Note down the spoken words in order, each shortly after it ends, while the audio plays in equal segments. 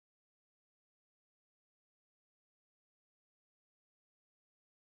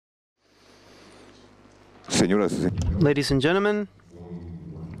Ladies and gentlemen,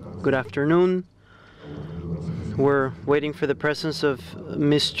 good afternoon. We're waiting for the presence of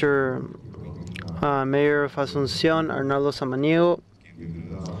Mr. Mayor of Asunción, Arnaldo Samaniego.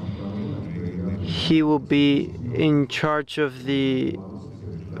 He will be in charge of the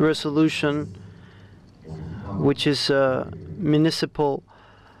resolution, which is municipal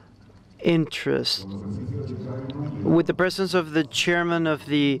interest. With the presence of the chairman of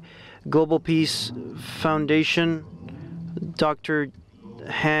the Global Peace Foundation, Dr.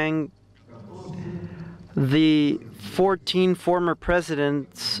 Hang, the 14 former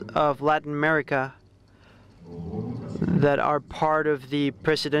presidents of Latin America that are part of the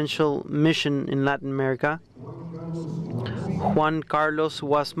presidential mission in Latin America, Juan Carlos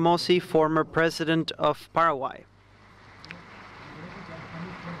Wasmosi, former president of Paraguay,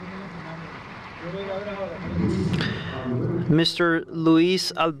 Mr.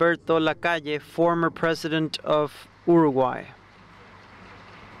 Luis Alberto Lacalle, former president of Uruguay,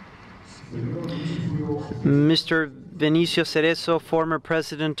 Mr. Benicio Cerezo, former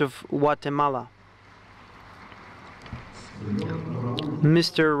president of Guatemala,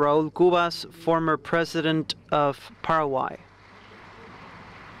 Mr. Raúl Cubas, former president of Paraguay,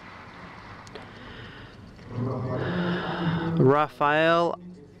 Rafael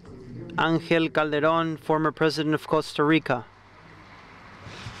Ángel Calderón, former president of Costa Rica,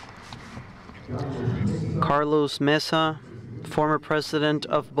 Carlos Mesa, former president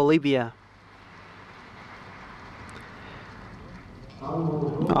of Bolivia,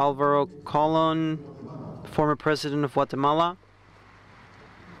 Álvaro Colón, former president of Guatemala,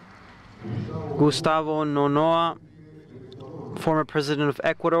 Gustavo Nonoa, former president of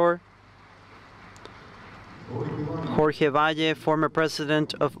Ecuador, Jorge Batlle, former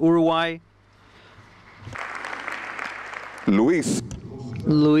president of Uruguay, Luis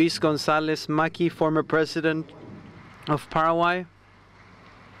González Maki, former president of Paraguay,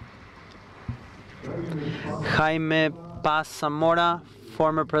 Jaime Paz Zamora,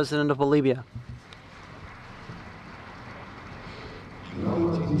 former president of Bolivia,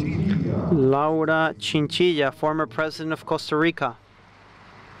 Laura Chinchilla, former president of Costa Rica,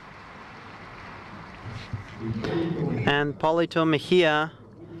 and Polito Mejia,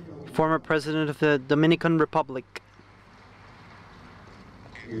 former president of the Dominican Republic,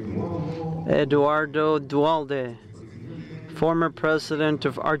 Eduardo Dualde, former president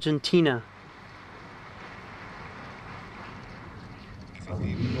of Argentina,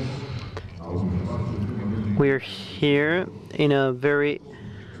 we're here in a very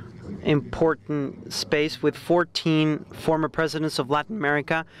important space with 14 former presidents of Latin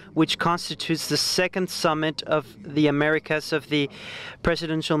America, which constitutes the second summit of the Americas of the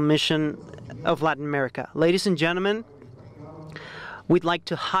presidential mission of Latin America. Ladies and gentlemen, we'd like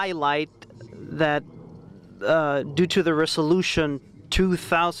to highlight that due to the resolution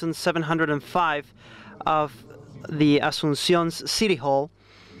 2705 of the Asunción's City Hall,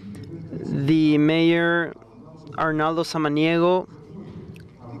 the Mayor Arnaldo Samaniego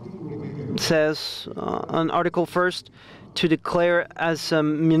says on Article 1st to declare as a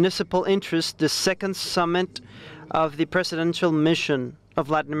municipal interest the second summit of the presidential mission of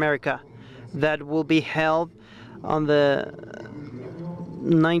Latin America that will be held on the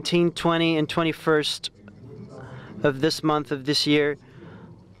 19th, 20th, and 21st of this month of this year.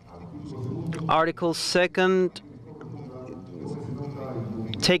 Article 2nd,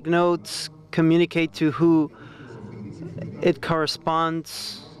 take notes, communicate to who it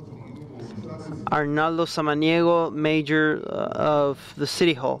corresponds. Arnaldo Samaniego, Mayor of the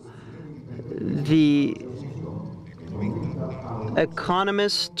City Hall. The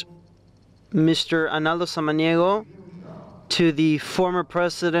economist, Mr. Arnaldo Samaniego, to the former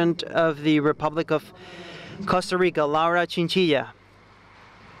president of the Republic of Costa Rica, Laura Chinchilla.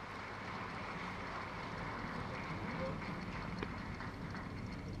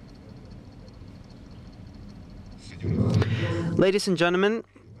 Ladies and gentlemen,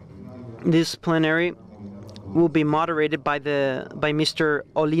 this plenary will be moderated by Mr.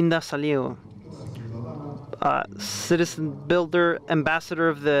 Olinda Salguero, citizen builder, ambassador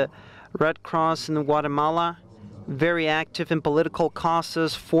of the Red Cross in Guatemala, very active in political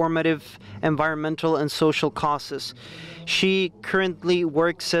causes, formative environmental and social causes. She currently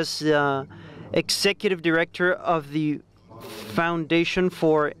works as executive director of the Foundation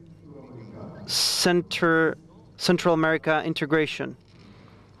for Central America Integration.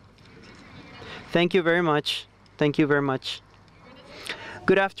 Thank you very much. Thank you very much.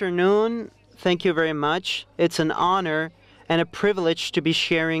 Good afternoon. Thank you very much. It's an honor and a privilege to be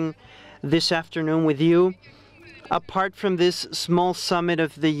sharing this afternoon with you. Apart from this small summit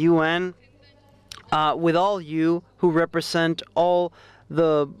of the UN, with all you who represent all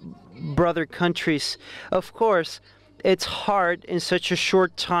the brother countries. Of course, it's hard in such a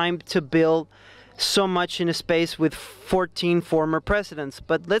short time to build so much in a space with 14 former presidents,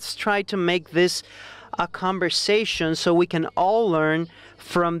 but let's try to make this a conversation so we can all learn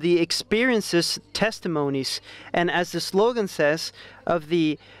from the experiences, testimonies, and as the slogan says, of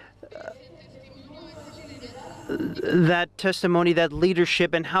the that testimony, that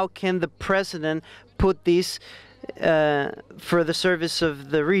leadership, and how can the president put these for the service of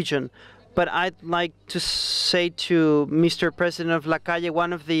the region. But I'd like to say to Mr. President of Lacalle,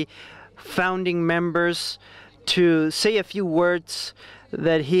 one of the founding members, to say a few words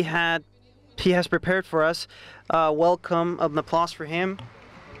that he has prepared for us. Welcome, an applause for him.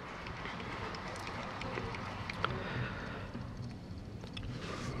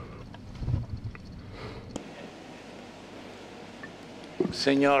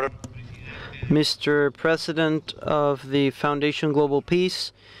 Señor Mr. President of the Foundation Global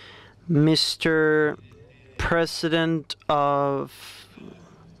Peace, Mr. President of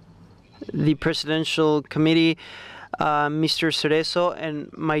the Presidential Committee, Mr. Cerezo,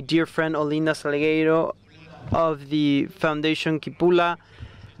 and my dear friend Olinda Salguero of the Foundation Esquipulas.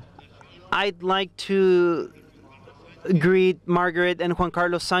 I'd like to greet Margaret and Juan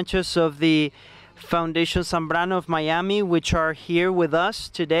Carlos Sanchez of the Foundation Zambrano of Miami, which are here with us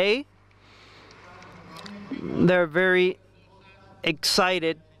today. They're very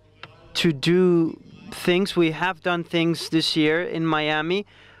excited to do things. We have done things this year in Miami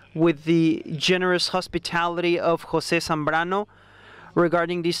with the generous hospitality of Jose Zambrano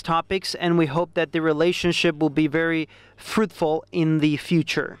regarding these topics, and we hope that the relationship will be very fruitful in the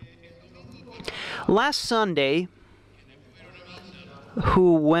future. Last Sunday,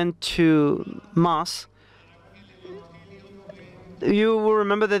 who went to Mass, you will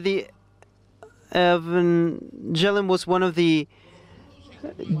remember that the Evangelium was one of the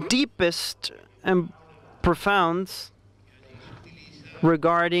deepest and profound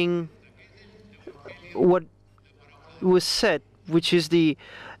regarding what was said, which is the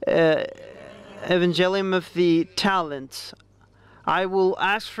Evangelium of the talents. I will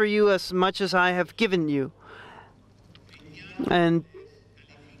ask for you as much as I have given you. And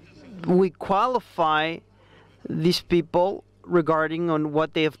we qualify these people regarding on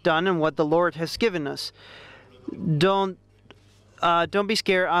what they have done and what the Lord has given us. Don't be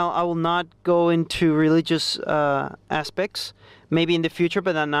scared. I will not go into religious aspects, maybe in the future,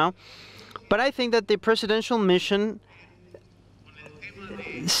 but not now. But I think that the presidential mission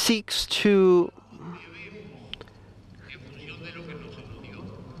seeks to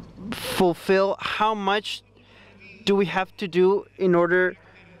fulfill how much do we have to do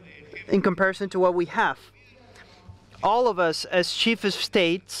in comparison to what we have. All of us as chief of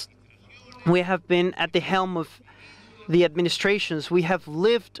states, we have been at the helm of the administrations. We have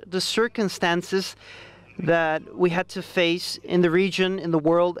lived the circumstances that we had to face in the region, in the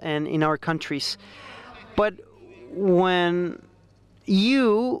world, and in our countries. But when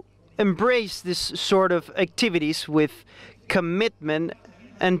you embrace this sort of activities with commitment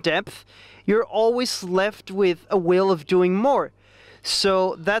and depth, you're always left with a will of doing more.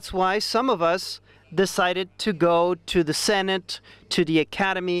 So that's why some of us decided to go to the Senate, to the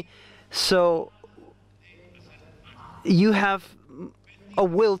Academy. So you have a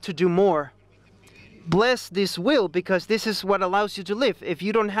will to do more. Bless this will, because this is what allows you to live. If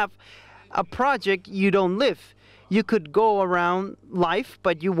you don't have a project, you don't live. You could go around life,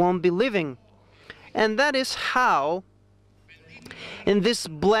 but you won't be living. And that is how, in this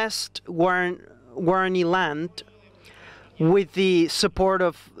blessed Guarani land, with the support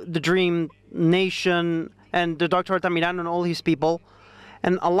of the Dream Nation and the Dr. Altamirano and all his people,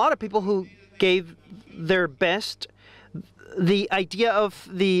 and a lot of people who gave their best, the idea of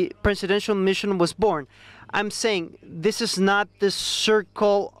the presidential mission was born. I'm saying this is not the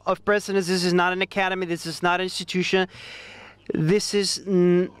circle of presidents, this is not an academy, this is not an institution, this is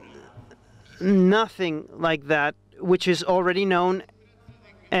nothing like that, which is already known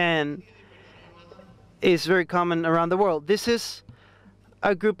and is very common around the world. This is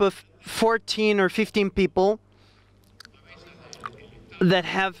a group of 14 or 15 people that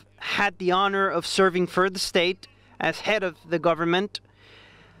have had the honor of serving for the state as head of the government.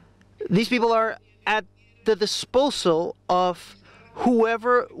 These people are at the disposal of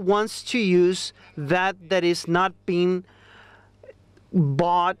whoever wants to use that is not being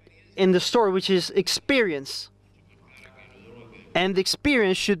bought in the store, which is experience. And the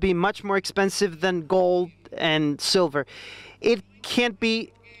experience should be much more expensive than gold and silver. It can't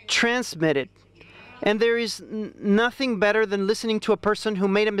be transmitted. And there is nothing better than listening to a person who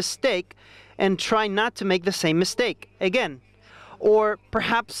made a mistake and try not to make the same mistake again. Or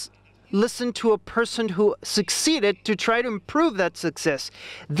perhaps listen to a person who succeeded to try to improve that success.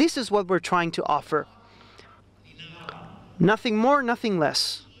 This is what we're trying to offer. Nothing more, nothing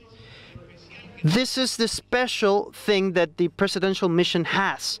less. This is the special thing that the presidential mission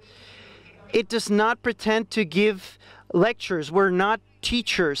has. It does not pretend to give lectures. We're not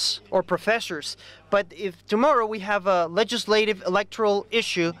teachers or professors. But if tomorrow we have a legislative electoral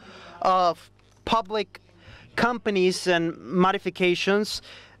issue of public companies and modifications,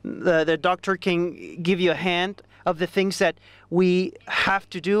 the doctor can give you a hand of the things that we have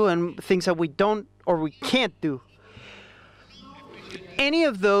to do and things that we don't or we can't do. Any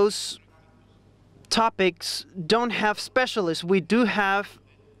of those topics don't have specialists. We do have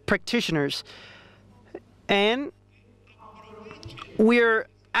practitioners. And we're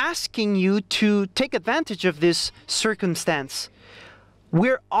asking you to take advantage of this circumstance.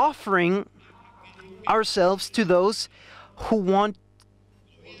 We're offering ourselves to those who want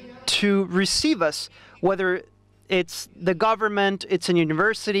to receive us, whether it's the government, it's a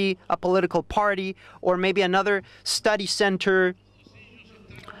university, a political party, or maybe another study center.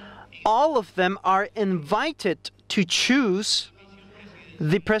 All of them are invited to choose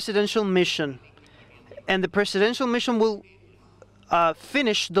the presidential mission. And the presidential mission will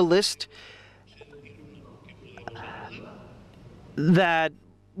finish the list that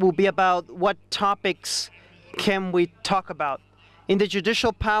will be about what topics can we talk about. In the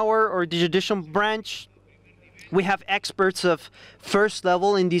judicial power or the judicial branch, we have experts of first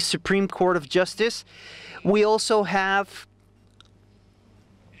level in the Supreme Court of Justice. We also have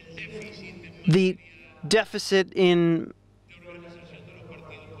the deficit in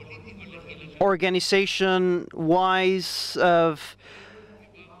organization-wise of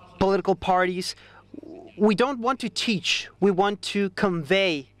political parties. We don't want to teach. We want to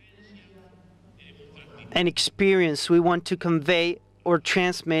convey an experience. We want to convey or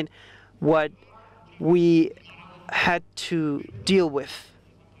transmit what we had to deal with.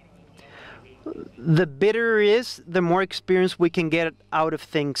 The better it is, the more experience we can get out of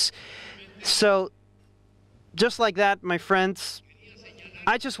things. So, just like that, my friends,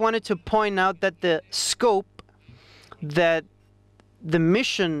 I just wanted to point out that the scope that the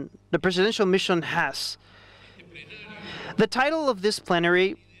mission, the presidential mission has. The title of this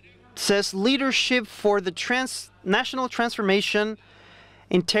plenary says Leadership for the National Transformation,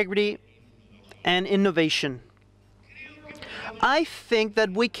 Integrity, and Innovation. I think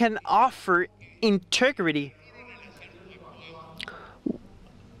that we can offer integrity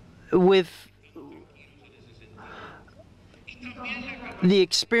with the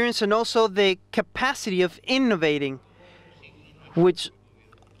experience and also the capacity of innovating, which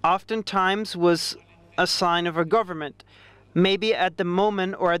oftentimes was a sign of our government. Maybe at the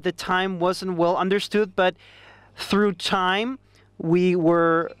moment or at the time wasn't well understood, but through time we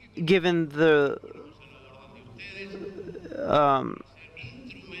were given the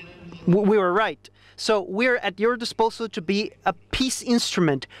we were right. So we're at your disposal to be a peace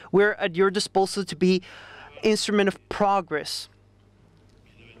instrument. We're at your disposal to be instrument of progress.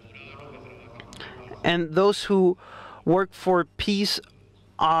 And those who work for peace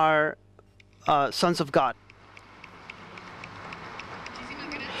are sons of God.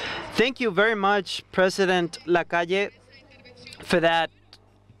 Thank you very much, President Lacalle, for that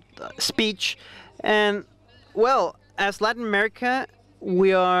speech. And, well, as Latin America,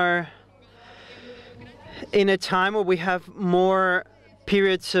 we are in a time where we have more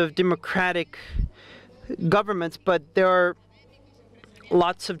periods of democratic governments, but there are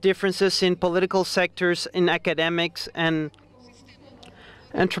lots of differences in political sectors, in academics, and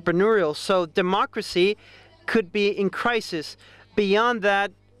entrepreneurial. So democracy could be in crisis. Beyond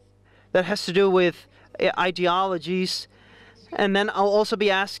that, that has to do with ideologies. And then I'll also be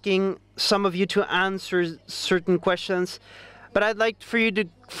asking some of you to answer certain questions. But I'd like for you to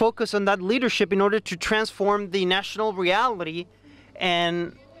focus on that leadership in order to transform the national reality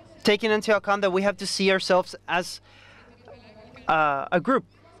and taking into account that we have to see ourselves as a group.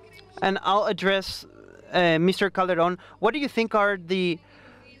 And I'll address Mr. Calderon. What do you think are the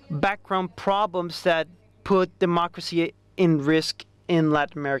background problems that put democracy in risk in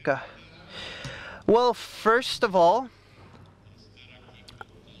Latin America? Well, first of all,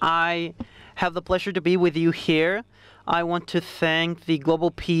 I have the pleasure to be with you here. I want to thank the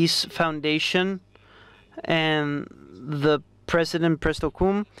Global Peace Foundation and the President Presto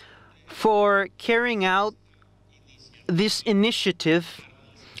Cum for carrying out this initiative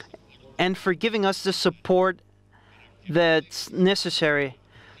and for giving us the support that's necessary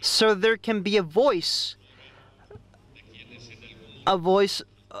so there can be a voice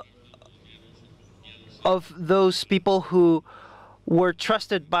of those people who were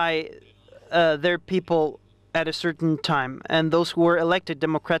trusted by their people at a certain time, and those who were elected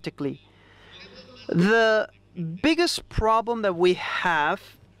democratically. The biggest problem that we have,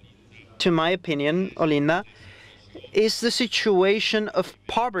 to my opinion, Olinda, is the situation of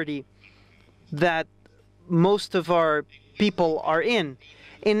poverty that most of our people are in.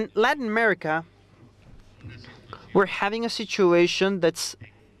 In Latin America, we're having a situation that's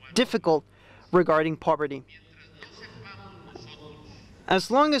difficult regarding poverty. As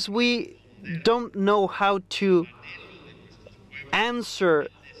long as we don't know how to answer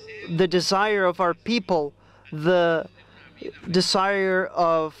the desire of our people, the desire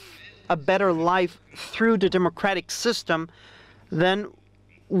of a better life through the democratic system, then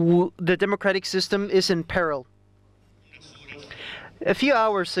the democratic system is in peril. A few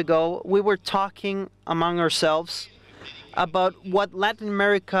hours ago, we were talking among ourselves about what Latin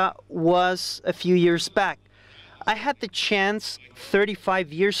America was a few years back. I had the chance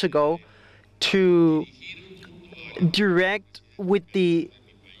 35 years ago to direct with the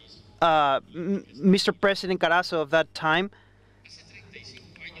Mr. President Carazo of that time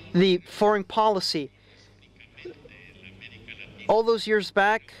the foreign policy. All those years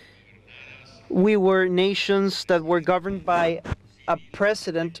back, we were nations that were governed by a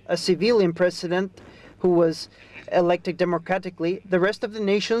president, a civilian president, who was elected democratically. The rest of the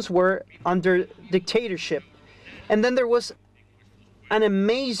nations were under dictatorship. And then there was an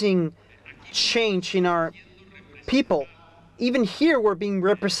amazing change in our people. Even here, we're being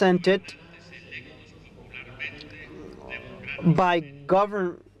represented by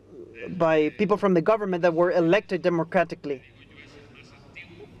people from the government that were elected democratically.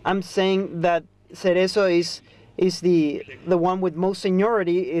 I'm saying that Cerezo is the one with most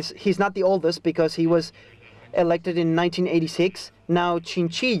seniority. He's not the oldest because he was elected in 1986. Now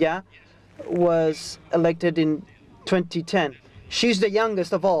Chinchilla was elected in 2010. She's the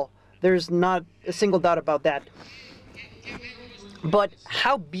youngest of all. There's not a single doubt about that. But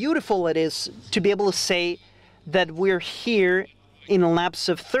how beautiful it is to be able to say that we're here in a lapse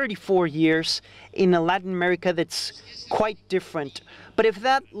of 34 years in a Latin America that's quite different. But if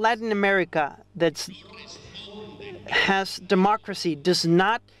that Latin America that has democracy does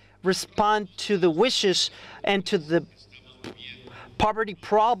not respond to the wishes and to the poverty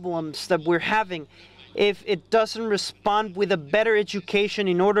problems that we're having, if it doesn't respond with a better education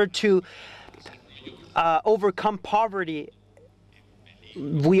in order to overcome poverty,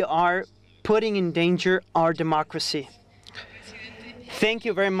 we are putting in danger our democracy. Thank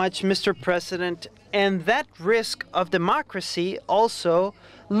you very much, Mr. President. And that risk of democracy also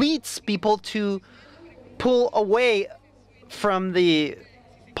leads people to pull away from the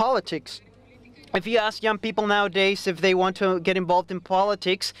politics. If you ask young people nowadays if they want to get involved in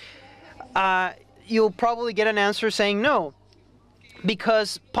politics, you'll probably get an answer saying no,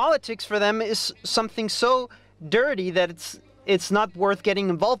 because politics for them is something so dirty that it's not worth getting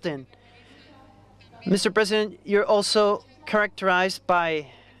involved in. Mr. President, you're also characterized by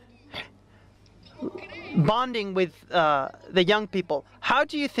bonding with the young people. How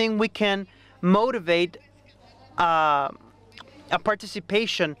do you think we can motivate a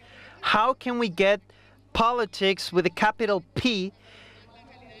participation? How can we get politics with a capital P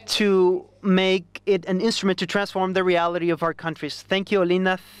to make it an instrument to transform the reality of our countries? Thank you,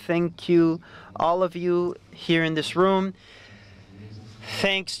 Olinda. Thank you, all of you here in this room.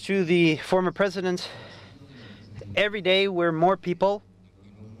 Thanks to the former president. Every day we're more people.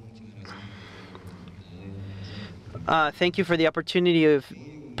 Thank you for the opportunity of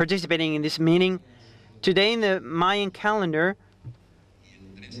participating in this meeting. Today in the Mayan calendar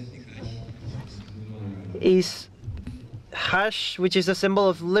is Hash, which is a symbol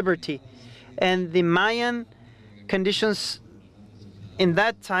of liberty. And the Mayan conditions in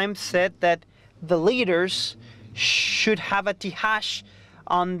that time said that the leaders should have a tihash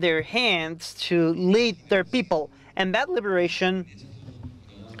on their hands to lead their people. And that liberation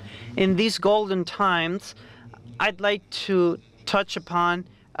in these golden times, I'd like to touch upon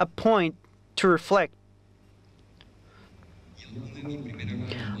a point to reflect.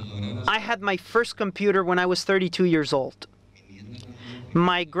 I had my first computer when I was 32 years old.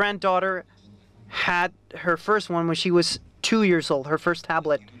 My granddaughter had her first one when she was 2 years old, her first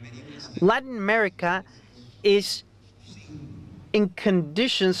tablet. Latin America is in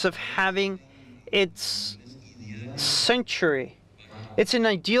conditions of having its century. It's in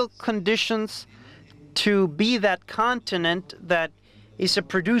ideal conditions to be that continent that is a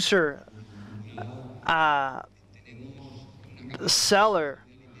producer, seller.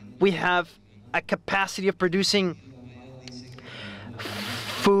 We have a capacity of producing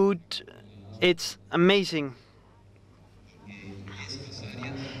food It's amazing.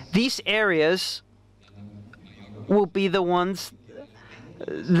 These areas will be the ones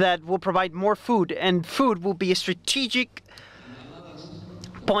that will provide more food, and food will be a strategic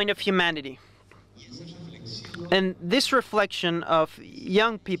point of humanity. And this reflection of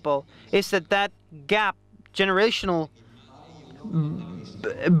young people is that gap, generational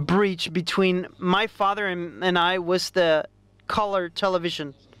breach between my father and I was the color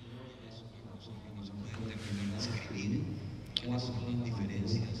television.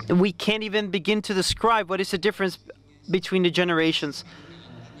 We can't even begin to describe what is the difference between the generations.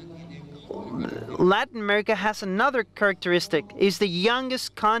 Latin America has another characteristic. It's the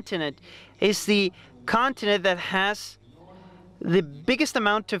youngest continent. It's the continent that has the biggest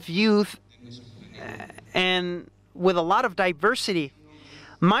amount of youth and with a lot of diversity.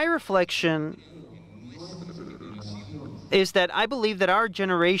 My reflection is that I believe that our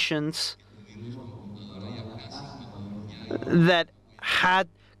generations that had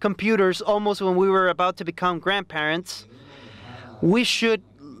computers almost when we were about to become grandparents, we should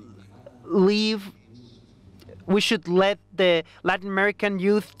let the Latin American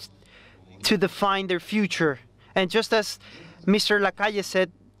youth to define their future. And just as Mr. Lacalle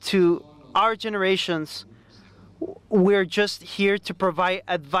said to our generations, we're just here to provide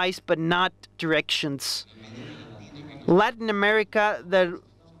advice but not directions. Latin America that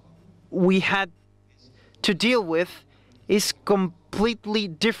we had to deal with is completely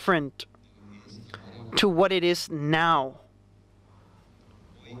different to what it is now.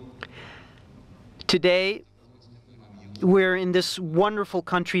 Today, we're in this wonderful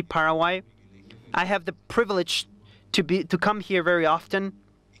country, Paraguay. I have the privilege to come here very often,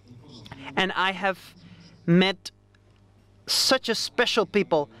 and I have met such a special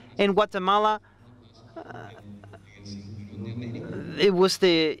people. In Guatemala, it was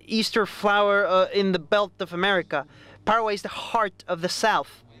the Easter flower in the belt of America. Paraguay is the heart of the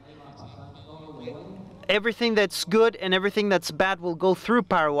South. Everything that's good and everything that's bad will go through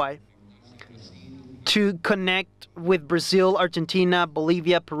Paraguay to connect with Brazil, Argentina,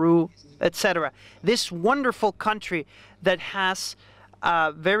 Bolivia, Peru, etc. This wonderful country that has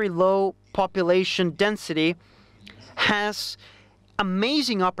very low population density has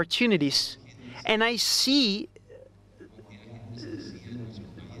amazing opportunities. And I see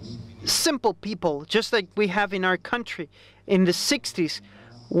simple people, just like we have in our country in the 60s,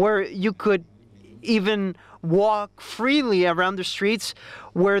 where you could even walk freely around the streets,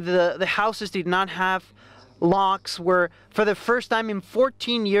 where the houses did not have locks, where for the first time in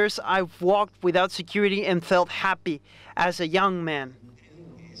 14 years I've walked without security and felt happy as a young man.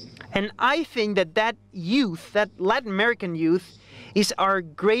 And I think that youth, that Latin American youth, is our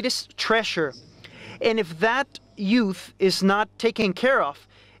greatest treasure. And if that youth is not taken care of,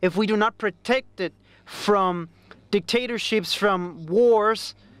 if we do not protect it from dictatorships, from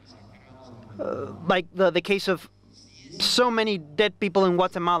wars, like the case of so many dead people in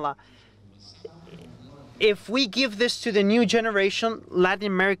Guatemala, if we give this to the new generation, Latin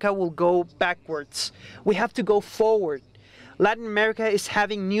America will go backwards. We have to go forward. Latin America is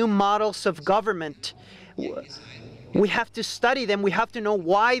having new models of government. We have to study them. We have to know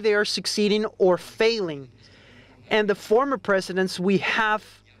why they are succeeding or failing. And the former presidents, we have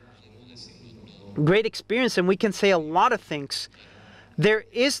great experience and we can say a lot of things. There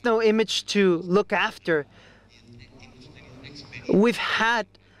is no image to look after. We've had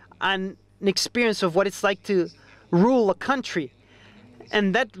an experience of what it's like to rule a country.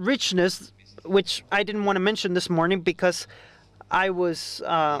 And that richness, which I didn't want to mention this morning because I was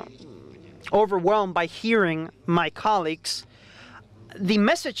overwhelmed by hearing my colleagues, the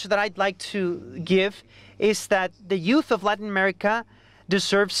message that I'd like to give is that the youth of Latin America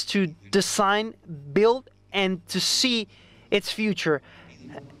deserves to design, build, and to see its future.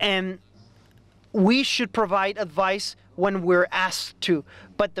 And we should provide advice when we're asked to.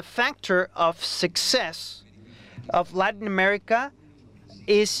 But the factor of success of Latin America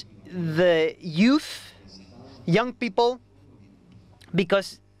is the youth, young people,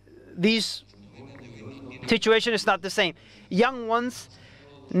 because this situation is not the same. Young ones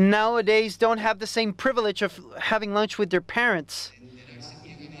nowadays don't have the same privilege of having lunch with their parents,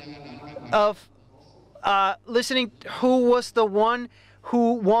 of listening who was the one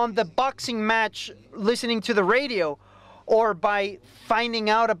who won the boxing match, listening to the radio, or by finding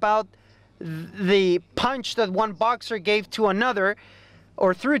out about the punch that one boxer gave to another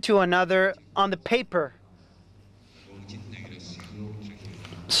or threw to another on the paper.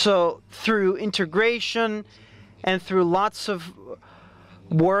 So through integration and through lots of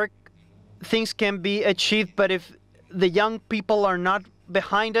work, things can be achieved, but if the young people are not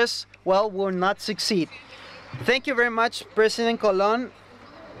behind us, well, will not succeed. Thank you very much, President Colon.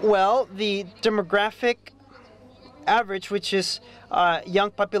 Well, the demographic average, which is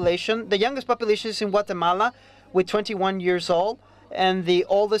young population, the youngest population is in Guatemala with 21 years old, and the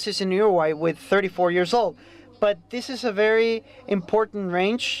oldest is in Uruguay with 34 years old. But this is a very important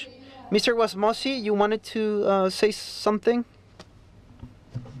range. Mr. Wasmosi, you wanted to say something?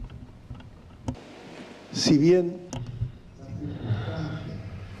 Si bien,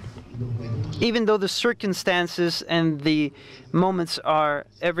 even though the circumstances and the moments are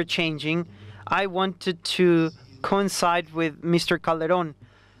ever-changing, I wanted to coincide with Mr. Calderon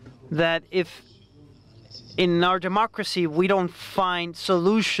that if in our democracy we don't find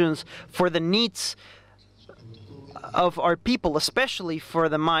solutions for the needs of our people, especially for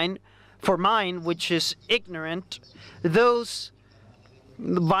mine, which is ignorant, those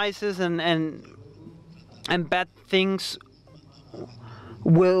vices and bad things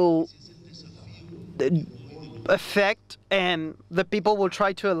will affect, and the people will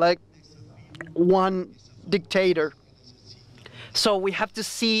try to elect one dictator. So we have to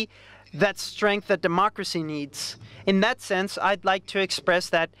see that strength that democracy needs. In that sense, I'd like to express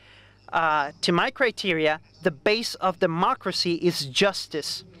that to my criteria, the base of democracy is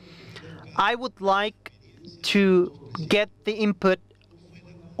justice. I would like to get the input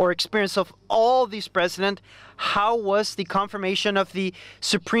or experience of all these presidents. How was the confirmation of the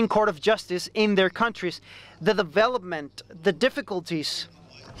Supreme Court of Justice in their countries? The development, the difficulties.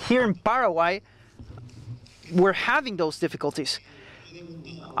 Here in Paraguay, we're having those difficulties.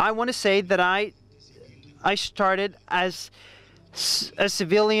 I want to say that I started as a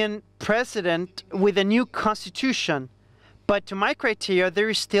civilian president with a new constitution, but to my criteria, there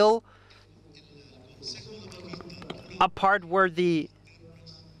is still a part where the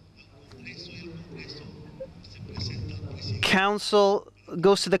council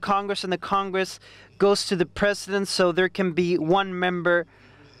goes to the Congress and the Congress goes to the president, so there can be one member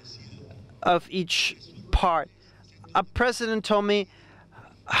of each part. A president told me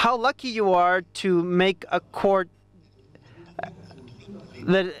how lucky you are to make a court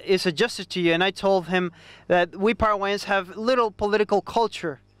that is adjusted to you, and I told him that we Paraguayans have little political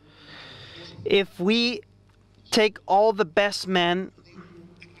culture. If we take all the best men,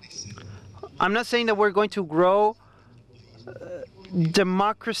 I'm not saying that we're going to grow.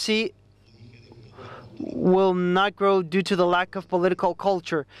 Democracy will not grow due to the lack of political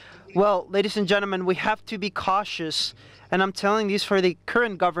culture. Well, ladies and gentlemen, we have to be cautious, and I'm telling this for the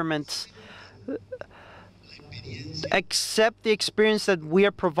current governments. Accept the experience that we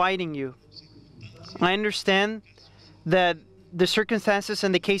are providing you. I understand that the circumstances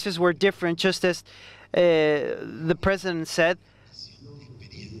and the cases were different, just as the president said,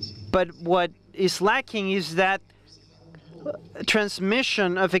 but what is lacking is that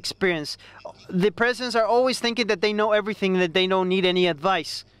transmission of experience. The presidents are always thinking that they know everything, that they don't need any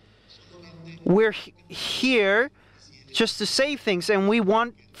advice. We're here just to say things, and we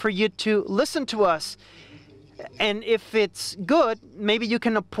want for you to listen to us. And if it's good, maybe you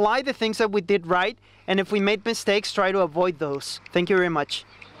can apply the things that we did right, and if we made mistakes, try to avoid those. Thank you very much.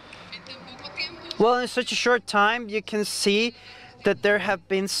 Well, in such a short time, you can see that there have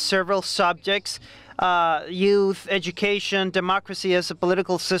been several subjects: youth, education, democracy as a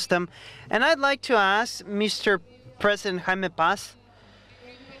political system. And I'd like to ask Mr. President Jaime Paz,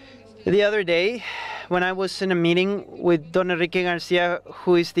 the other day, when I was in a meeting with Don Enrique Garcia,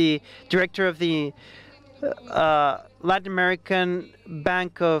 who is the director of the Latin American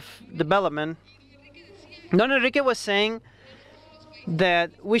Bank of Development, Don Enrique was saying that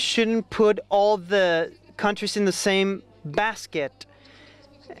we shouldn't put all the countries in the same basket.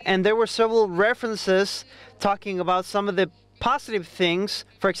 And there were several references talking about some of the positive things.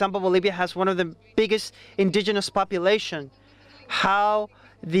 For example, Bolivia has one of the biggest indigenous population. How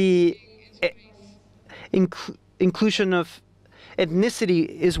the inclusion of ethnicity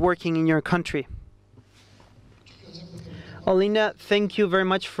is working in your country. Olinda, thank you very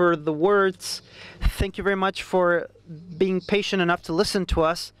much for the words. Thank you very much for being patient enough to listen to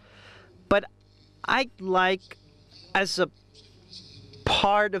us. But I'd like, as a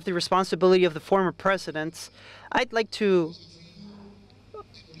part of the responsibility of the former presidents, I'd like to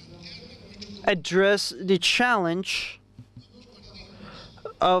address the challenge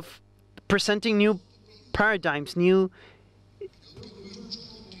of presenting new paradigms, new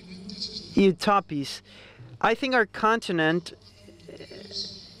utopias. I think our continent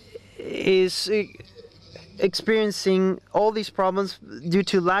is experiencing all these problems due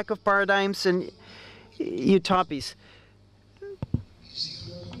to lack of paradigms and utopias.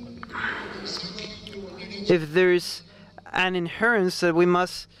 If there's an inherence that we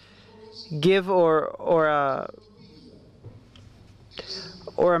must give, or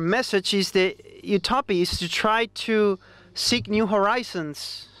a message is the utopia is to try to seek new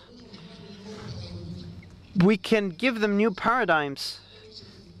horizons. We can give them new paradigms.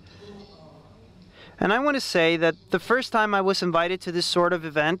 And I want to say that the first time I was invited to this sort of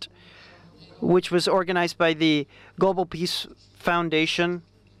event, which was organized by the Global Peace Foundation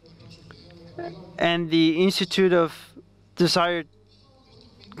and the Institute of Desired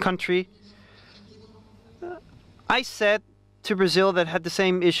Country, I said to Brazil, that had the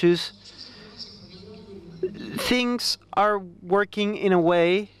same issues, things are working in a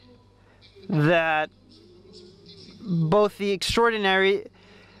way that both the extraordinary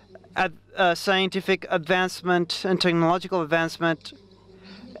scientific advancement and technological advancement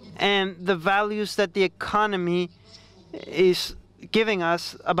and the values that the economy is giving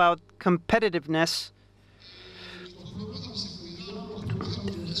us about competitiveness,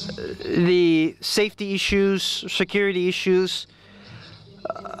 the safety issues, security issues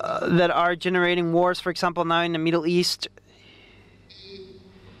that are generating wars, for example, now in the Middle East.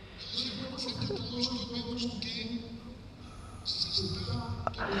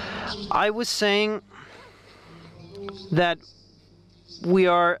 I was saying that we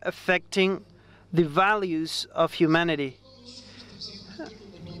are affecting the values of humanity.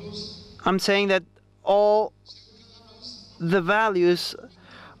 I'm saying that all the values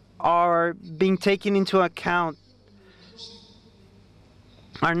are being taken into account,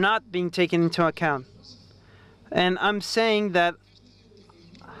 are not being taken into account. And I'm saying that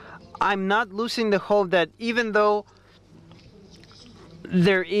I'm not losing the hope that even though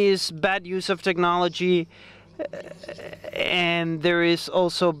there is bad use of technology and there is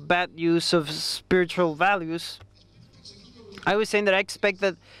also bad use of spiritual values, I was saying that I expect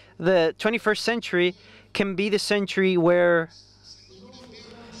that the 21st century can be the century where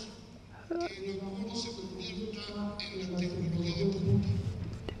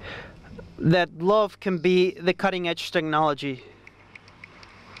that love can be the cutting-edge technology.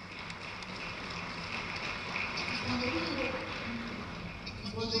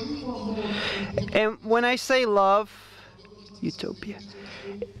 And when I say love, utopia,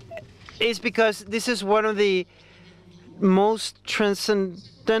 it's because this is one of the most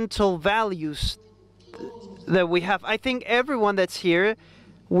transcendental values that we have. I think everyone that's here,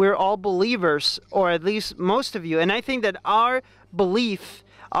 we're all believers, or at least most of you. And I think that our belief,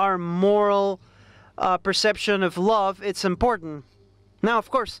 our moral perception of love, it's important. Now, of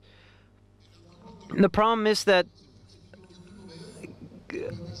course, the problem is that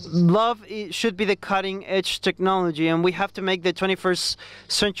love should be the cutting-edge technology, and we have to make the 21st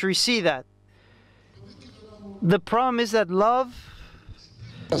century see that. The problem is that love,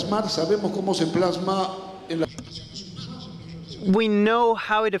 we know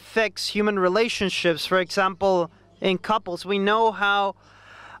how it affects human relationships. For example, in couples, we know how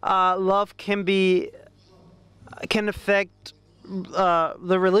love can affect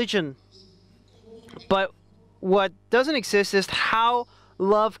the religion. But what doesn't exist is how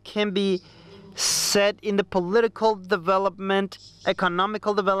love can be set in the political development,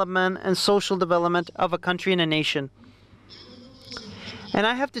 economical development, and social development of a country and a nation. And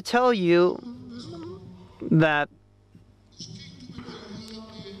I have to tell you that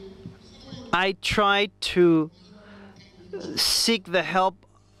I tried to seek the help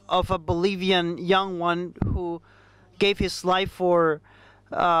of a Bolivian young one who gave his life for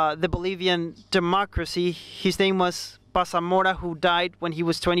the Bolivian democracy. His name was Pasamora, who died when he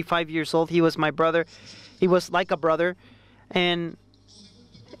was 25 years old. He was my brother. He was like a brother. And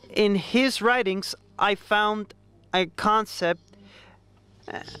in his writings, I found a concept,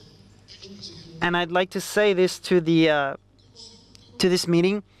 and I'd like to say this to this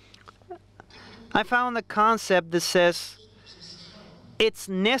meeting. I found a concept that says it's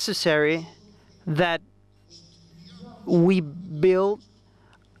necessary that we build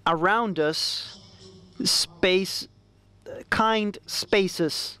around us kind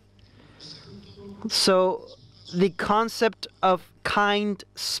spaces. So the concept of kind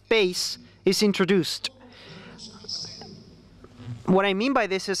space is introduced. What I mean by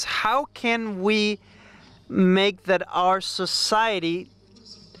this is, how can we make that our society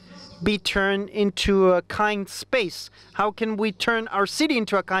be turned into a kind space? How can we turn our city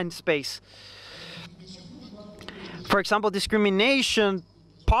into a kind space? For example, discrimination,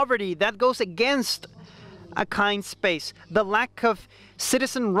 poverty, that goes against a kind space. The lack of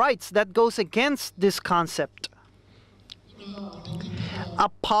citizen rights, that goes against this concept. A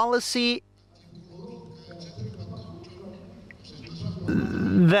policy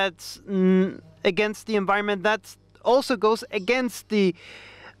that's against the environment, that's also goes against the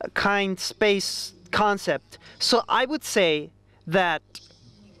kind space concept. So I would say that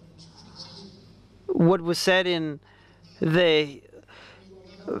what was said in the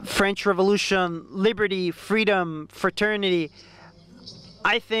French Revolution, liberty, freedom, fraternity,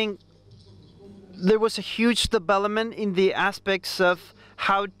 I think there was a huge development in the aspects of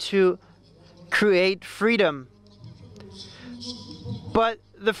how to create freedom. But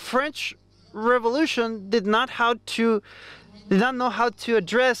the French Revolution did not know how to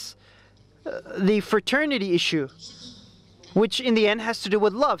address the fraternity issue, which in the end has to do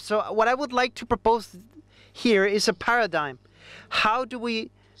with love. So what I would like to propose here is a paradigm. How do we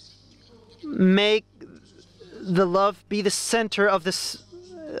make the love be the center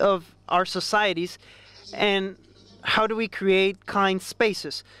of our societies, and how do we create kind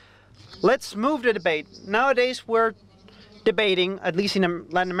spaces? Let's move the debate. Nowadays we're debating, at least in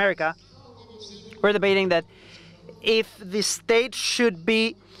Latin America, we're debating that if the state should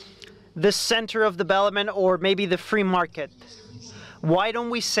be the center of development or maybe the free market. Why don't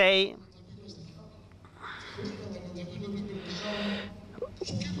we say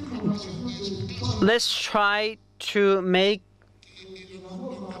let's try to make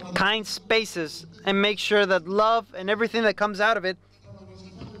kind spaces and make sure that love and everything that comes out of it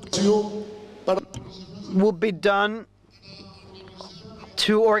will be done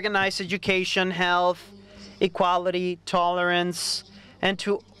to organize education, health, equality, tolerance, and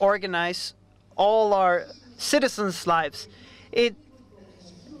to organize all our citizens' lives. It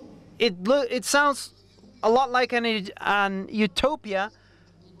sounds a lot like an utopia,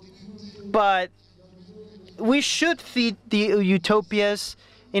 but we should feed the utopias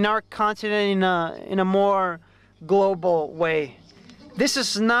in our continent in a more global way. This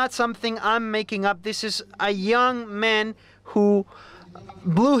is not something I'm making up. This is a young man who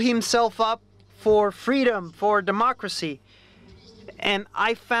blew himself up for freedom, for democracy. And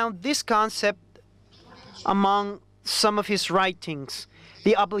I found this concept among some of his writings.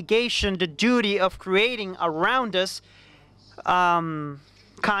 The obligation, the duty of creating around us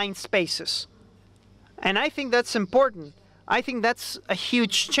kind spaces. And I think that's important. I think that's a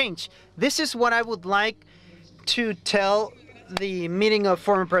huge change. This is what I would like to tell the meeting of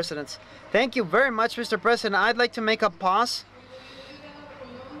former presidents. Thank you very much, Mr. President. I'd like to make a pause.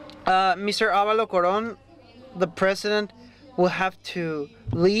 Mr. Avalo Coron, the president, will have to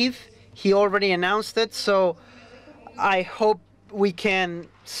leave. He already announced it, so I hope we can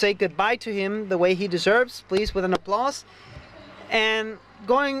say goodbye to him the way he deserves, please, with an applause. And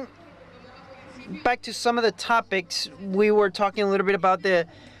going back to some of the topics, we were talking a little bit about the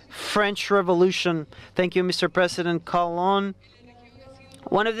French Revolution. Thank you, Mr. President Colon.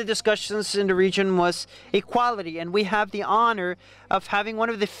 One of the discussions in the region was equality, and we have the honor of having one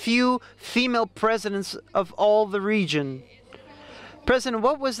of the few female presidents of all the region. President,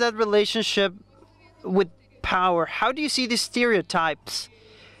 what was that relationship with power? How do you see the stereotypes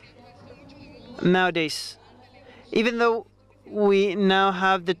nowadays? Even though we now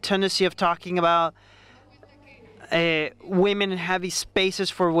have the tendency of talking about women and heavy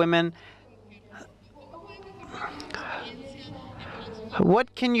spaces for women,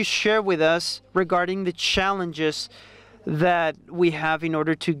 what can you share with us regarding the challenges that we have in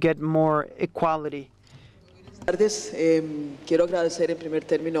order to get more equality? Quiero agradecer en primer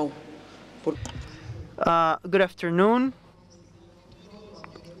término. Good afternoon.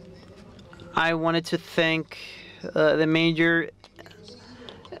 I wanted to thank the Mayor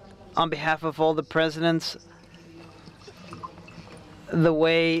on behalf of all the presidents, the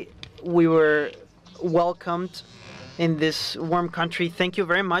way we were welcomed in this warm country. Thank you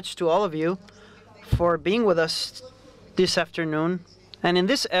very much to all of you for being with us this afternoon and in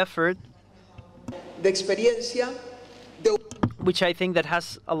this effort, which I think that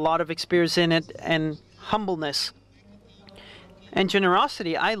has a lot of experience in it, and humbleness and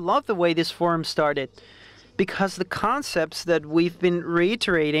generosity. I love the way this forum started, because the concepts that we've been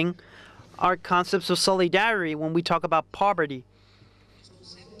reiterating are concepts of solidarity when we talk about poverty.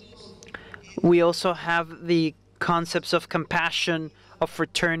 We also have the concepts of compassion, of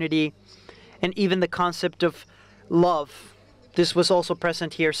fraternity, and even the concept of love. This was also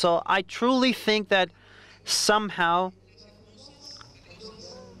present here. So I truly think that somehow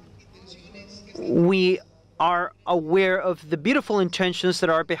we are aware of the beautiful intentions that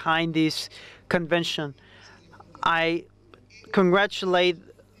are behind this convention. I congratulate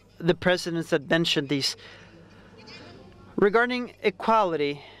the presidents that mentioned these. Regarding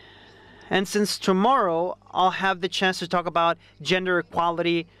equality, and since tomorrow I'll have the chance to talk about gender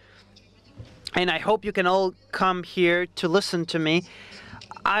equality, and I hope you can all come here to listen to me,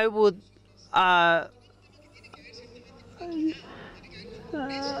 I would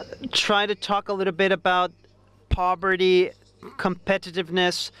try to talk a little bit about poverty,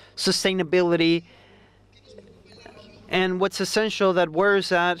 competitiveness, sustainability, and what's essential that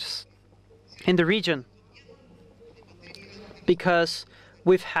worries us in the region. Because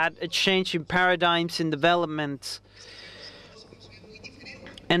we've had a change in paradigms in development.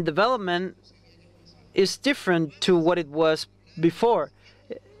 And development is different to what it was before.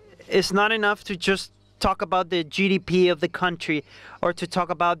 It's not enough to just talk about the GDP of the country or to talk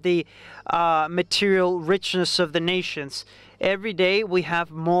about the material richness of the nations. Every day we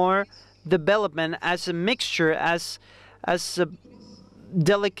have more development as a mixture, as a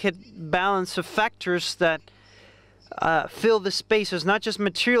delicate balance of factors that fill the spaces, not just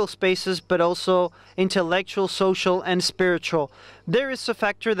material spaces, but also intellectual, social, and spiritual. There is a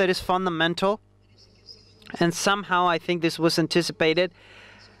factor that is fundamental, and somehow I think this was anticipated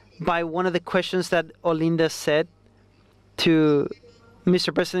by one of the questions that Olinda said to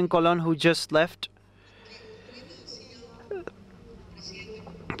Mr. President Colón, who just left.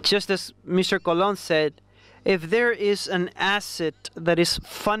 Just as Mr. Colón said, if there is an asset that is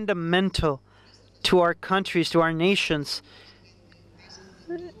fundamental to our countries, to our nations,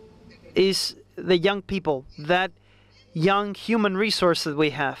 is the young people, that young human resource that we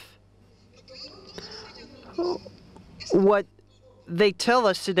have. What they tell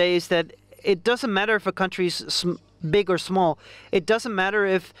us today is that it doesn't matter if a country is big or small. It doesn't matter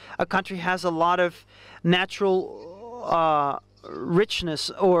if a country has a lot of natural richness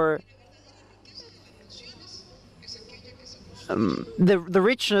or the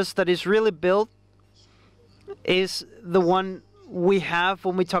richness that is really built is the one we have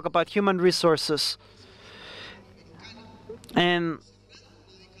when we talk about human resources. And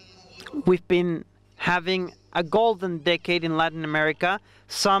we've been having a golden decade in Latin America.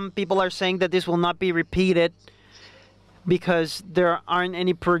 Some people are saying that this will not be repeated because there aren't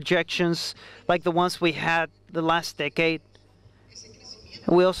any projections like the ones we had the last decade.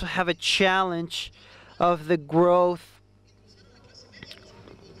 We also have a challenge of the growth.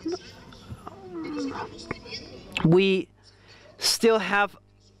 We still have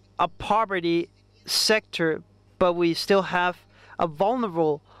a poverty sector, but we still have a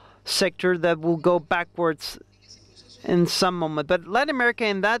vulnerable sector that will go backwards in some moment. But Latin America,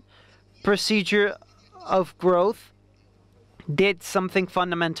 in that procedure of growth, did something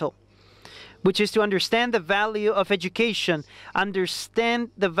fundamental, which is to understand the value of education, understand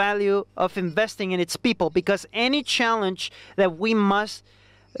the value of investing in its people, because any challenge that we might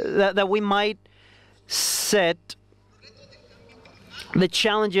set, the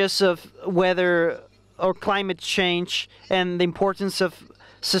challenges of weather or climate change and the importance of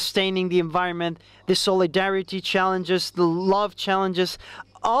sustaining the environment, the solidarity challenges, the love challenges,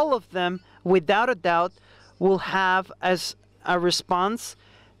 all of them, without a doubt, will have as a response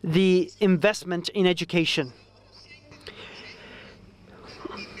the investment in education.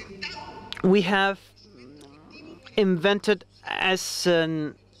 We have invented as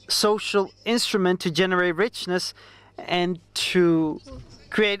a social instrument to generate richness and to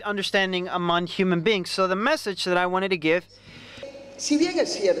create understanding among human beings. So the message that I wanted to give, Si bien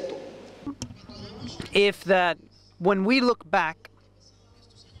es cierto, if that when we look back,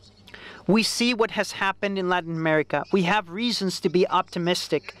 we see what has happened in Latin America. We have reasons to be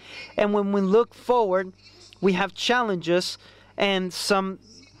optimistic. And when we look forward, we have challenges and some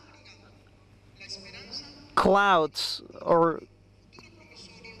clouds or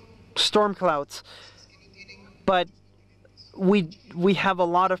storm clouds. But we have a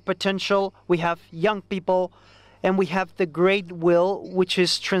lot of potential. We have young people, and we have the great will, which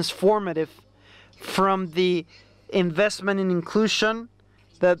is transformative, from the investment in inclusion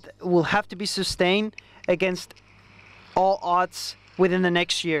that will have to be sustained against all odds within the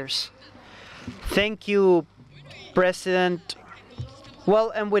next years. Thank you, President.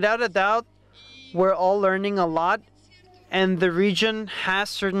 Well, and without a doubt, we're all learning a lot, and the region has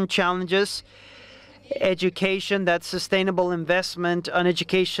certain challenges. Education, that sustainable investment on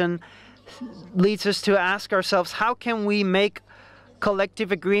education leads us to ask ourselves, how can we make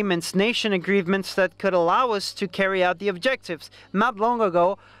collective agreements, nation agreements that could allow us to carry out the objectives? Not long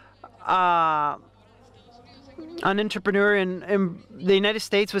ago, an entrepreneur in the United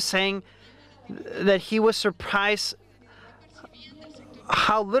States was saying that he was surprised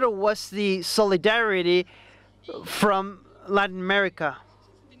how little was the solidarity from Latin America,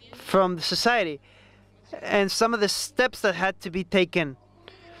 from the society, and some of the steps that had to be taken.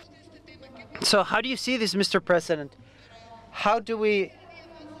 So how do you see this, Mr. President? How do we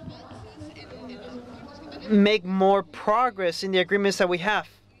make more progress in the agreements that we have?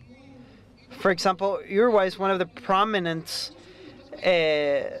 For example, Uruguay is one of the prominent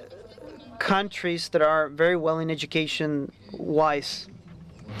countries that are very well in education-wise.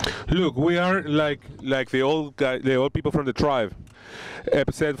 Look, we are like the old people from the tribe,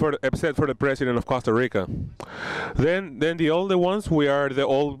 except for the president of Costa Rica. Then the older ones, we are the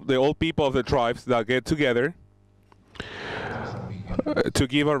old people of the tribes that get together to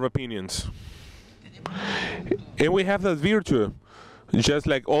give our opinions. And we have that virtue, just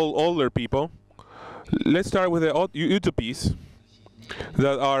like all older people. Let's start with the utopies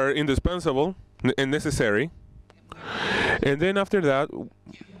that are indispensable and necessary. And then after that,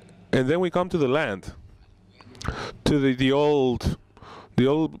 and then we come to the land, to the old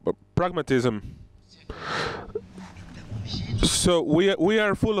pragmatism. So we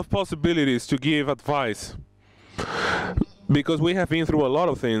are full of possibilities to give advice, because we have been through a lot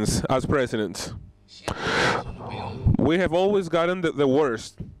of things as presidents. We have always gotten the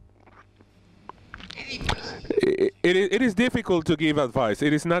worst. It is difficult to give advice.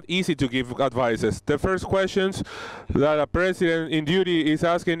 It is not easy to give advices. The first questions that a president in duty is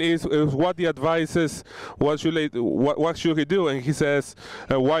asking is what the advice is, what should he do? And he says,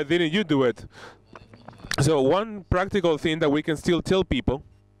 why didn't you do it? So one practical thing that we can still tell people,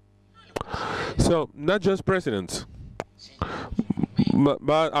 so not just presidents,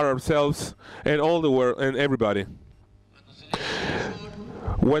 but ourselves and all the world and everybody.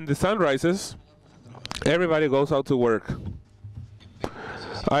 When the sun rises, everybody goes out to work.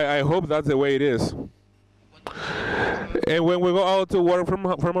 I hope that's the way it is. And when we go out to work from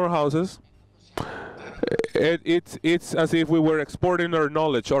our houses, it's as if we were exporting our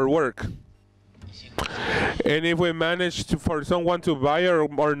knowledge, our work. And if we manage for someone to buy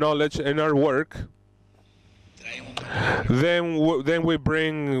our knowledge and our work, then we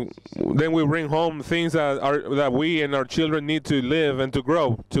bring home things that we and our children need to live and to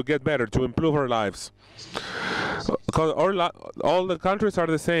grow, to get better, to improve our lives. Because all the countries are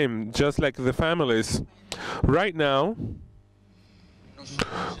the same, just like the families. Right now,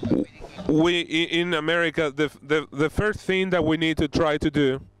 we in America, the first thing that we need to try to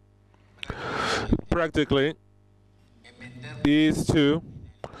do, practically, is to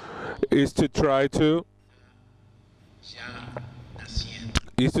try to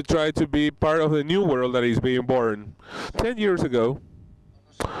be part of the new world that is being born. 10 years ago,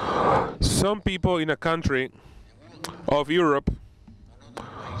 some people in a country of Europe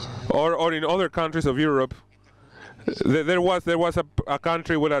or in other countries of Europe, there was a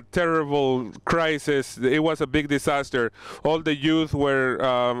country with a terrible crisis. It was a big disaster. All the youth were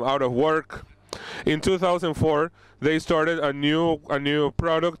out of work. In 2004, they started a new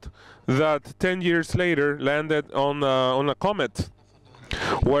product that 10 years later landed on a comet,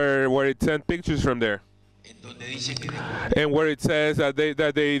 where it sent pictures from there, and where it says that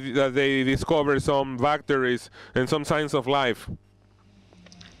they discovered some bacteria and some signs of life.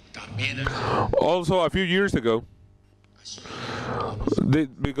 Also, a few years ago,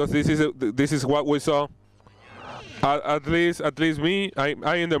 because this is what we saw. At least me,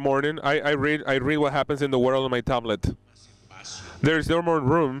 I in the morning I read what happens in the world on my tablet. There's no more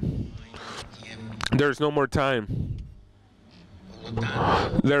room. There's no more time.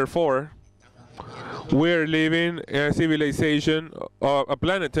 Therefore, we're living in a civilization, a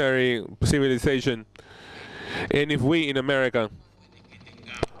planetary civilization. And if we in America,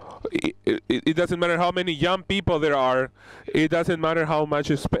 it doesn't matter how many young people there are, it doesn't matter how much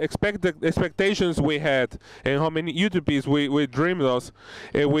expectations we had and how many utopias we dreamed of,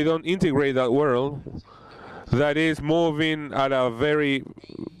 and we don't integrate that world that is moving at a very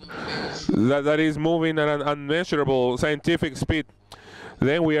that is moving at an unmeasurable scientific speed,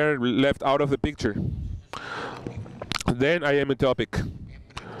 then we are left out of the picture. Then I am utopic,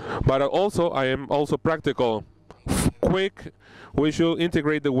 but also I am also practical. Quick, we should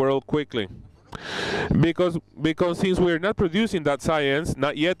integrate the world quickly, because since we are not producing that science,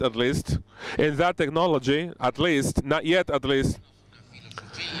 not yet at least, and that technology, at least, not yet at least,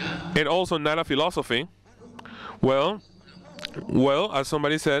 and also not a philosophy, well, as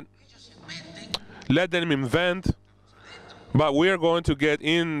somebody said, let them invent, but we're going to get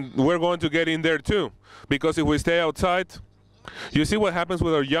in there too, because if we stay outside, you see what happens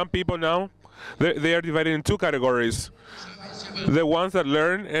with our young people now? They are divided in two categories. The ones that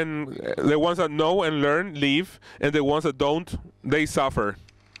learn and the ones that know and learn leave, and the ones that don't, they suffer.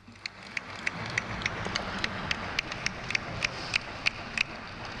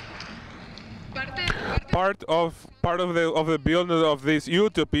 Part of the building of these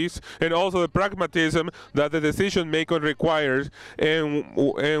utopies, and also the pragmatism that the decision maker requires,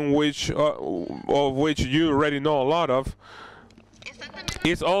 and which of which you already know a lot of,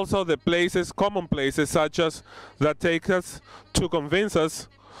 It's also the places, common places, such as that take us to convince us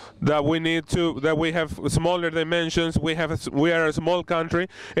that we have smaller dimensions. We are a small country,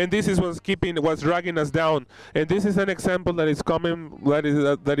 and this is what's dragging us down. And this is an example that is coming.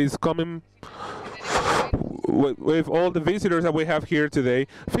 That is coming with all the visitors that we have here today.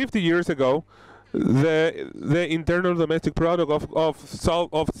 50 years ago, the internal domestic product of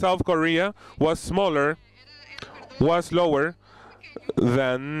South Korea was smaller, was lower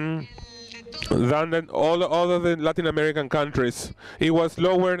than all other than Latin American countries. It was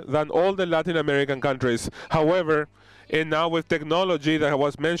lower than all the Latin American countries. However, and now with technology that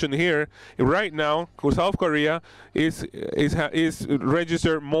was mentioned here, right now South Korea is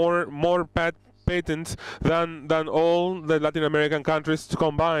registered more patents than all the Latin American countries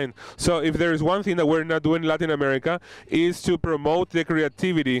combined. So if there is one thing that we're not doing in Latin America, is to promote the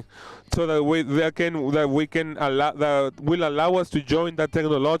creativity, so that will allow us to join that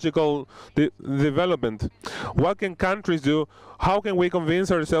technological development. What can countries do? How can we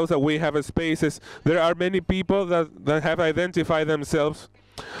convince ourselves that we have spaces? There are many people that have identified themselves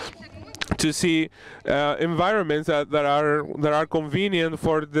to see environments that are convenient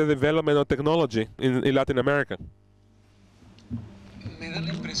for the development of technology in Latin America.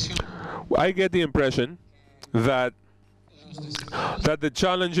 I get the impression that the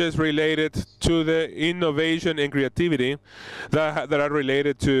challenges related to the innovation and creativity that are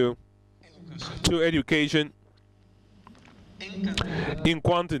related to education in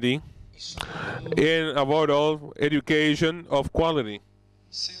quantity, and above all education of quality,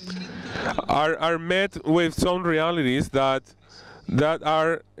 are met with some realities that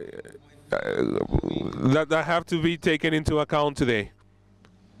have to be taken into account today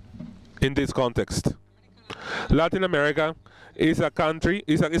in this context. Latin America is a country,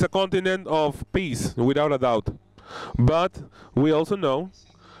 is a continent of peace, without a doubt. But we also know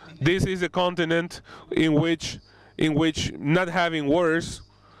this is a continent in which not having wars,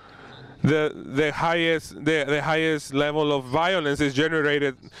 the highest level of violence is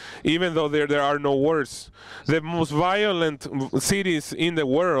generated, even though there are no wars. The most violent cities in the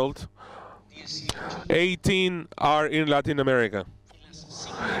world, 18 are in Latin America.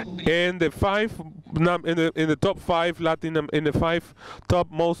 And the top five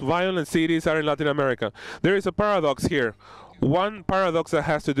top most violent cities are in Latin America. There is a paradox here. One paradox that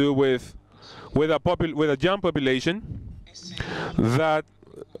has to do with a young population that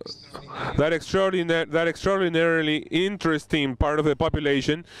extraordinarily interesting part of the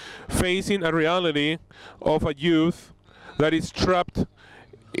population facing a reality of a youth that is trapped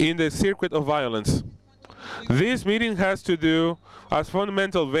in the circuit of violence. This meeting has to do, as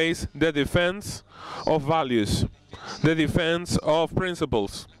fundamental base, the defense of values, the defense of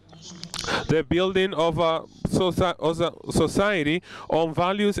principles, the building of a society on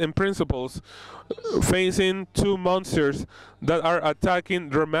values and principles, facing two monsters that are attacking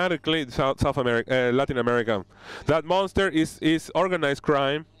dramatically Latin America. That monster is organized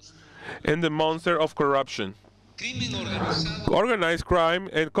crime and the monster of corruption. Organized crime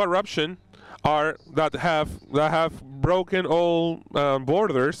and corruption that have broken all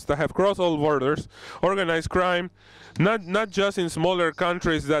borders, that have crossed all borders. Organized crime, not just in smaller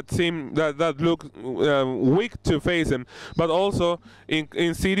countries that look weak to face them, but also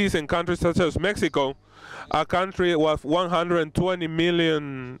in cities and countries such as Mexico, a country with 120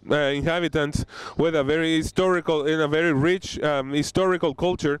 million inhabitants, with a very historical and a very rich historical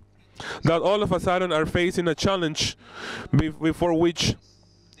culture, that all of a sudden are facing a challenge before which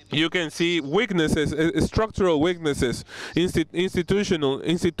you can see weaknesses, structural weaknesses, institutional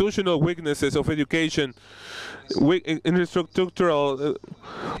weaknesses of education, structural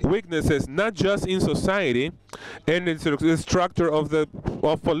weaknesses, not just in society and in the structure of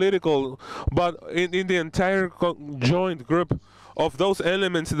political, but in the entire joint group of those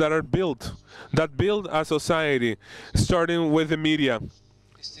elements that build a society, starting with the media.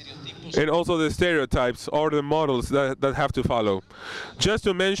 And also the stereotypes or the models that have to follow. Just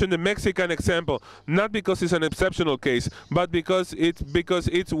to mention the Mexican example, not because it's an exceptional case, but because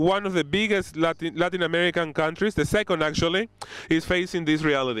it's one of the biggest Latin American countries, the second actually, is facing this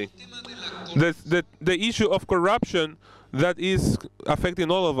reality. The issue of corruption that is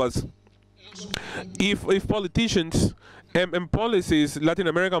affecting all of us. If politicians and policies, Latin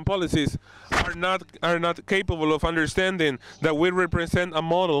American policies, are not capable of understanding that we represent a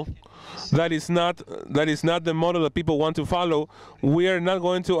model that is not the model that people want to follow, we are not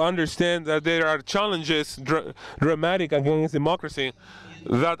going to understand that there are challenges dramatic against democracy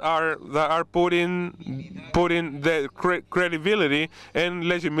that are putting the credibility and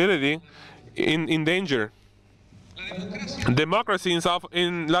legitimacy in danger. Democracy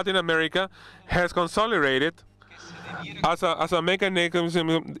in Latin America has consolidated as a mechanism,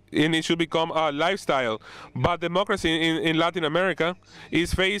 and it should become a lifestyle. But democracy in Latin America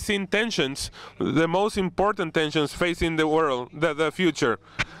is facing tensions, the most important tensions facing the world, the future.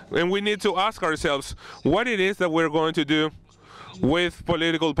 And we need to ask ourselves what it is that we're going to do with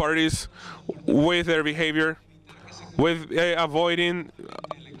political parties, with their behavior, with avoiding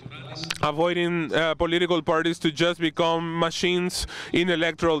political parties to just become machines in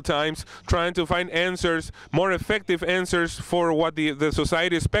electoral times, trying to find answers, more effective answers for what the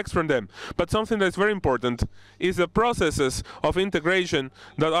society expects from them. But something that's very important is the processes of integration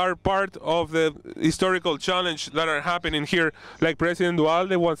that are part of the historical challenge that are happening here. Like President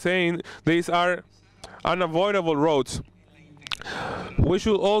Dualde was saying, these are unavoidable roads. We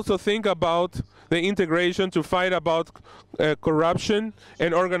should also think about the integration to fight about corruption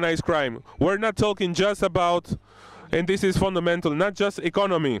and organized crime. We're not talking just about, and this is fundamental, not just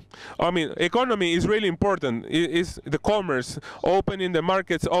economy. I mean, economy is really important. It is the commerce, opening the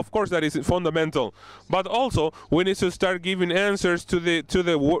markets. Of course, that is fundamental. But also, we need to start giving answers to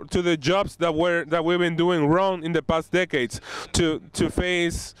the jobs that we've been doing wrong in the past decades to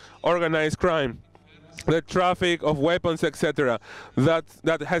face organized crime, the traffic of weapons, etc.,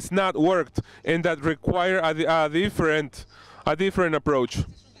 that has not worked and that require a different approach.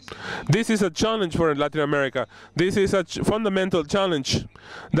 This is a challenge for Latin America. This is a fundamental challenge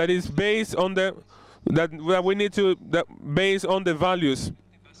that is based on based on the values.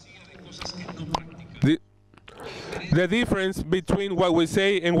 The difference between what we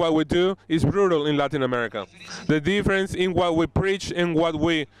say and what we do is brutal in Latin America. The difference in what we preach and what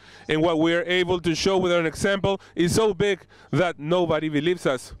we are able to show with an example is so big that nobody believes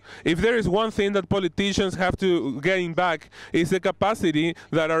us. If there is one thing that politicians have to gain back, is the capacity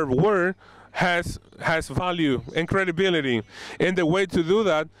that our word has value and credibility. And the way to do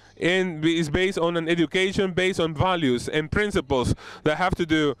that is based on an education based on values and principles that have to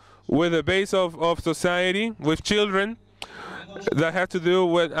do with the base of society, with children, that have to do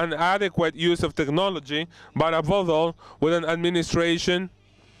with an adequate use of technology, but above all, with an administration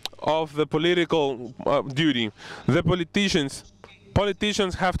of the political duty. The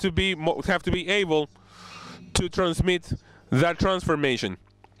politicians have to be able to transmit that transformation.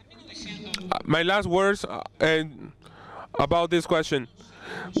 My last words about this question: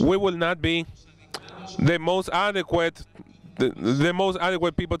 we will not be the most adequate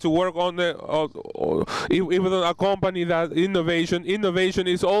people to work on even a company that innovation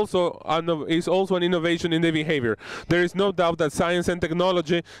is also an innovation in the behavior. There is no doubt that science and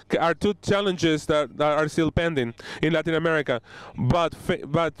technology are two challenges that are still pending in Latin America, but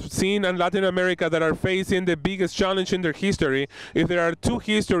seeing in Latin America that are facing the biggest challenge in their history, if there are two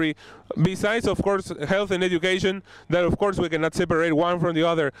history besides, of course, health and education, that of course we cannot separate one from the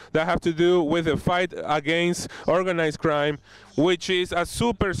other, that have to do with the fight against organized crime, which is a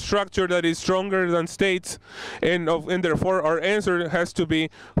superstructure that is stronger than states, and therefore our answer has to be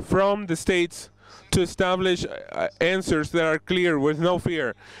from the states to establish answers that are clear with no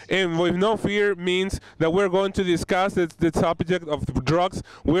fear. And with no fear means that we're going to discuss the subject of drugs.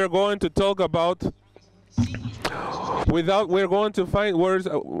 We're going to talk about we're going to find words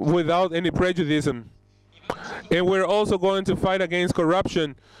without any prejudice, and we're also going to fight against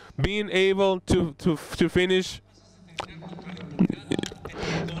corruption, being able to finish.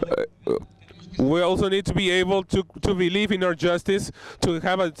 We also need to be able to believe in our justice, to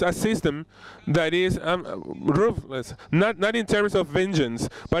have a system that is ruthless, not in terms of vengeance,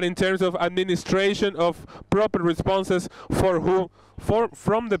 but in terms of administration of proper responses from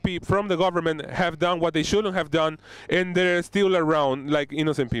the government have done what they shouldn't have done, and they're still around like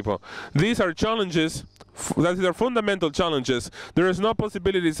innocent people. These are challenges. These are fundamental challenges. There is no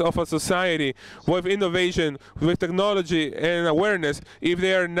possibilities of a society with innovation, with technology and awareness, if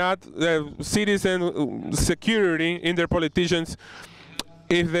they are not citizen security in their politicians,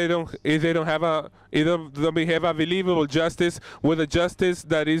 if they don't have a believable justice, with a justice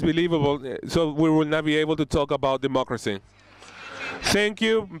that is believable. So we will not be able to talk about democracy. Thank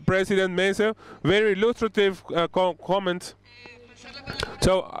you, President Mesa. Very illustrative comment.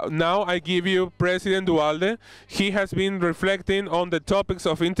 So now I give you President Dualde. He has been reflecting on the topics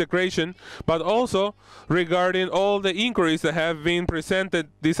of integration, but also regarding all the inquiries that have been presented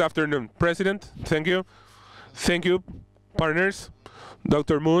this afternoon. President, thank you. Thank you, partners,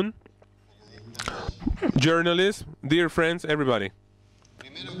 Dr. Moon, journalists, dear friends, everybody.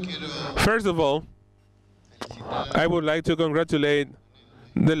 First of all, I would like to congratulate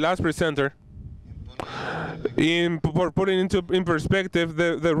the last presenter for putting in perspective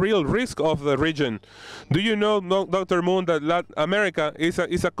the real risk of the region. Do you know, Dr. Moon, that Latin America is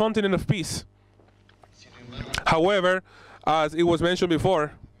a continent of peace? However, as it was mentioned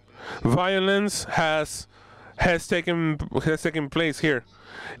before, violence has taken place here,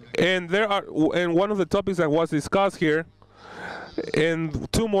 and one of the topics that was discussed here,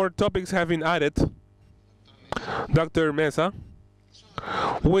 and two more topics have been added, Dr. Mesa,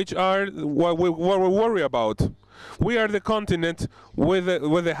 which are what we worry about. We are the continent with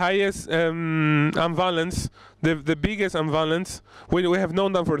the highest imbalance, the biggest imbalance. We have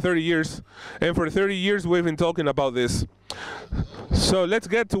known that for 30 years, and for 30 years we've been talking about this. So let's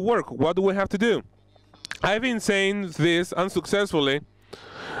get to work. What do we have to do? I've been saying this unsuccessfully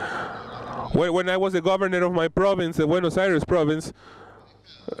when I was the governor of my province, the Buenos Aires province,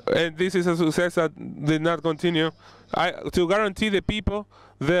 and this is a success that did not continue. To guarantee the people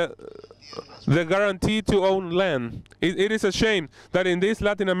the guarantee to own land. It is a shame that in this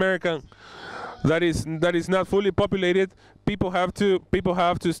Latin America that is not fully populated, people have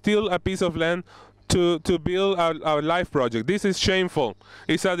to steal a piece of land to build our life project. This is shameful.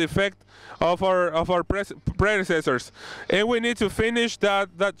 It's a defect of our predecessors, and we need to finish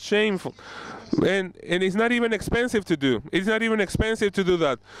that shameful. And it's not even expensive to do. It's not even expensive to do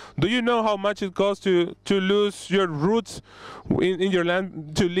that. Do you know how much it costs to lose your roots in your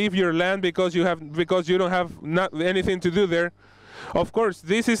land, to leave your land because you don't have anything to do there? Of course,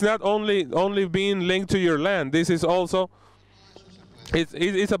 this is not only being linked to your land. This is also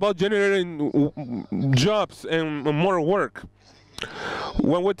it's about generating jobs and more work.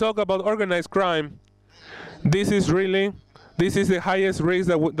 When we talk about organized crime, this is the highest risk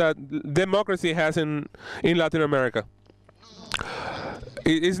that democracy has in Latin America.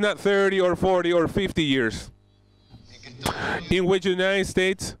 It's not 30 or 40 or 50 years in which the United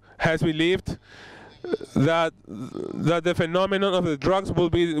States has believed that the phenomenon of the drugs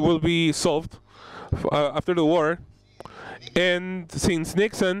will be solved after the war, and since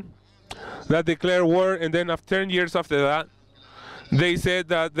Nixon that declared war, and then after 10 years after that, they said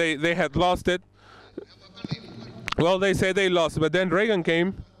that they had lost it. Well, they said they lost, but then Reagan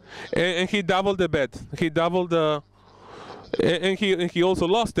came, and he doubled the bet. He doubled the, and he also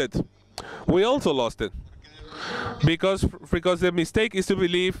lost it. We also lost it because the mistake is to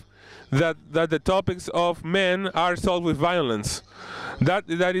believe that the topics of men are solved with violence. That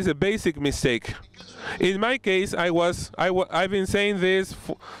is a basic mistake. In my case, I've been saying this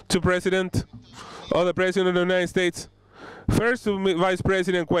to the President of the United States, first to Vice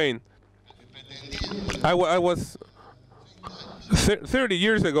President Quain. I was 30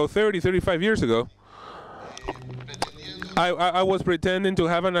 years ago, 35 years ago, I was pretending to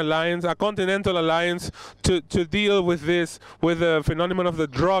have an alliance, a continental alliance, to deal with the phenomenon of the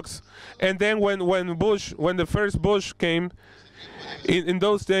drugs. And then when the first Bush came, in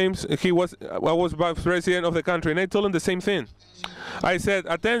those times I was vice president of the country, and I told him the same thing. I said,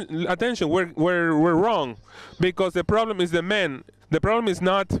 attention, we're wrong, because the problem is the men. The problem is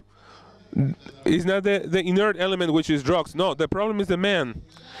not the inert element, which is drugs. No, the problem is the man.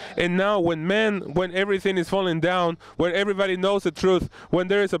 And now when everything is falling down, when everybody knows the truth, when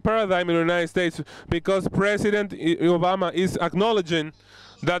there is a paradigm in the United States, because President Obama is acknowledging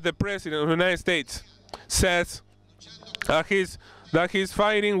that the President of the United States says that he's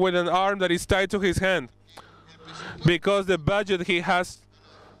fighting with an arm that is tied to his hand, because the budget he has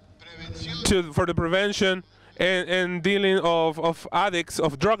for the prevention and dealing of addicts,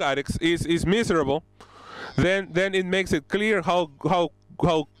 of drug addicts, is miserable. Then it makes it clear how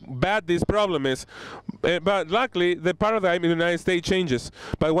bad this problem is. But luckily, the paradigm in the United States changes.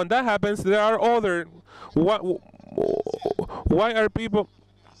 But when that happens, there are other. Why are people?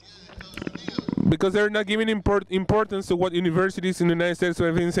 Because they're not giving importance to what universities in the United States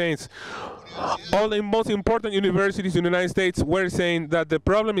have been saying. All the most important universities in the United States were saying that the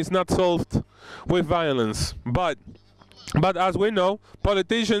problem is not solved with violence. But as we know,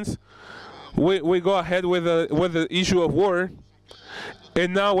 politicians, we go ahead with the issue of war.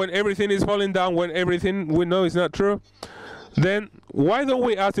 And now when everything is falling down, when everything we know is not true, then why don't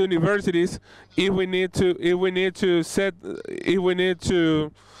we ask the universities if we need to set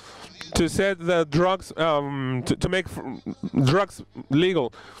the drugs, to make drugs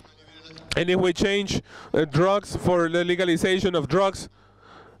legal? And if we change drugs for the legalization of drugs,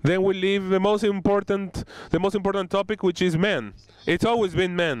 then we leave the most important topic, which is men. It's always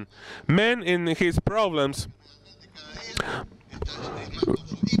been men. Men in his problems,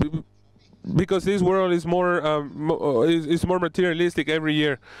 because this world is more materialistic every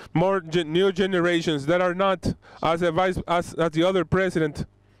year. More new generations that are not as the other president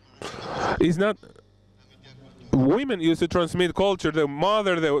is not. women used to transmit culture. The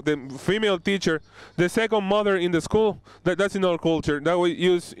mother, the female teacher, the second mother in the school. That's in our culture. That we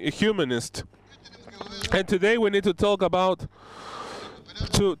use humanist. And today we need to talk about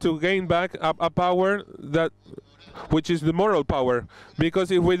to gain back a power that, which is the moral power.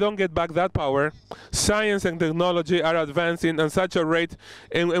 Because if we don't get back that power, science and technology are advancing at such a rate,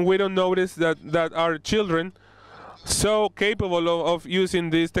 and we don't notice that our children, so capable of using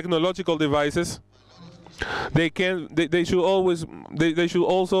these technological devices, they should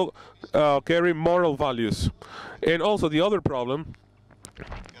also carry moral values. And also the other problem,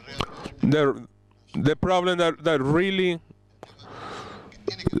 the problem that really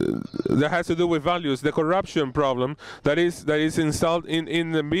that has to do with values, the corruption problem that is installed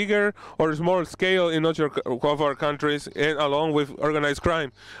in the bigger or small scale in each of our countries, and along with organized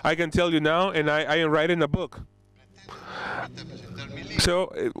crime. I can tell you now, and I am writing a book.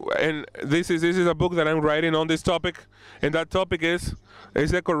 So, and this is a book that I'm writing on this topic, and that topic is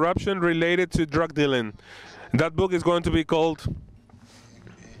the corruption related to drug dealing. That book is going to be called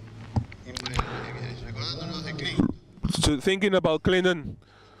Thinking About Clinton.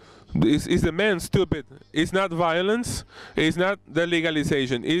 Is the man stupid? It's not violence. It's not the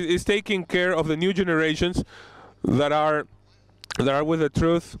legalization. It's taking care of the new generations that are with the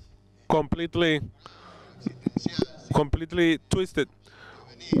truth completely twisted,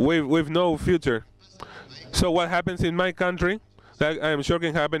 with no future. So what happens in my country, that I'm sure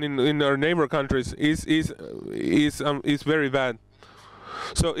can happen in our neighbor countries, is very bad.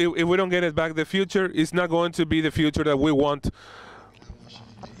 So if we don't get it back, the future is not going to be the future that we want.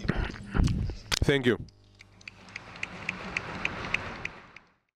 Thank you.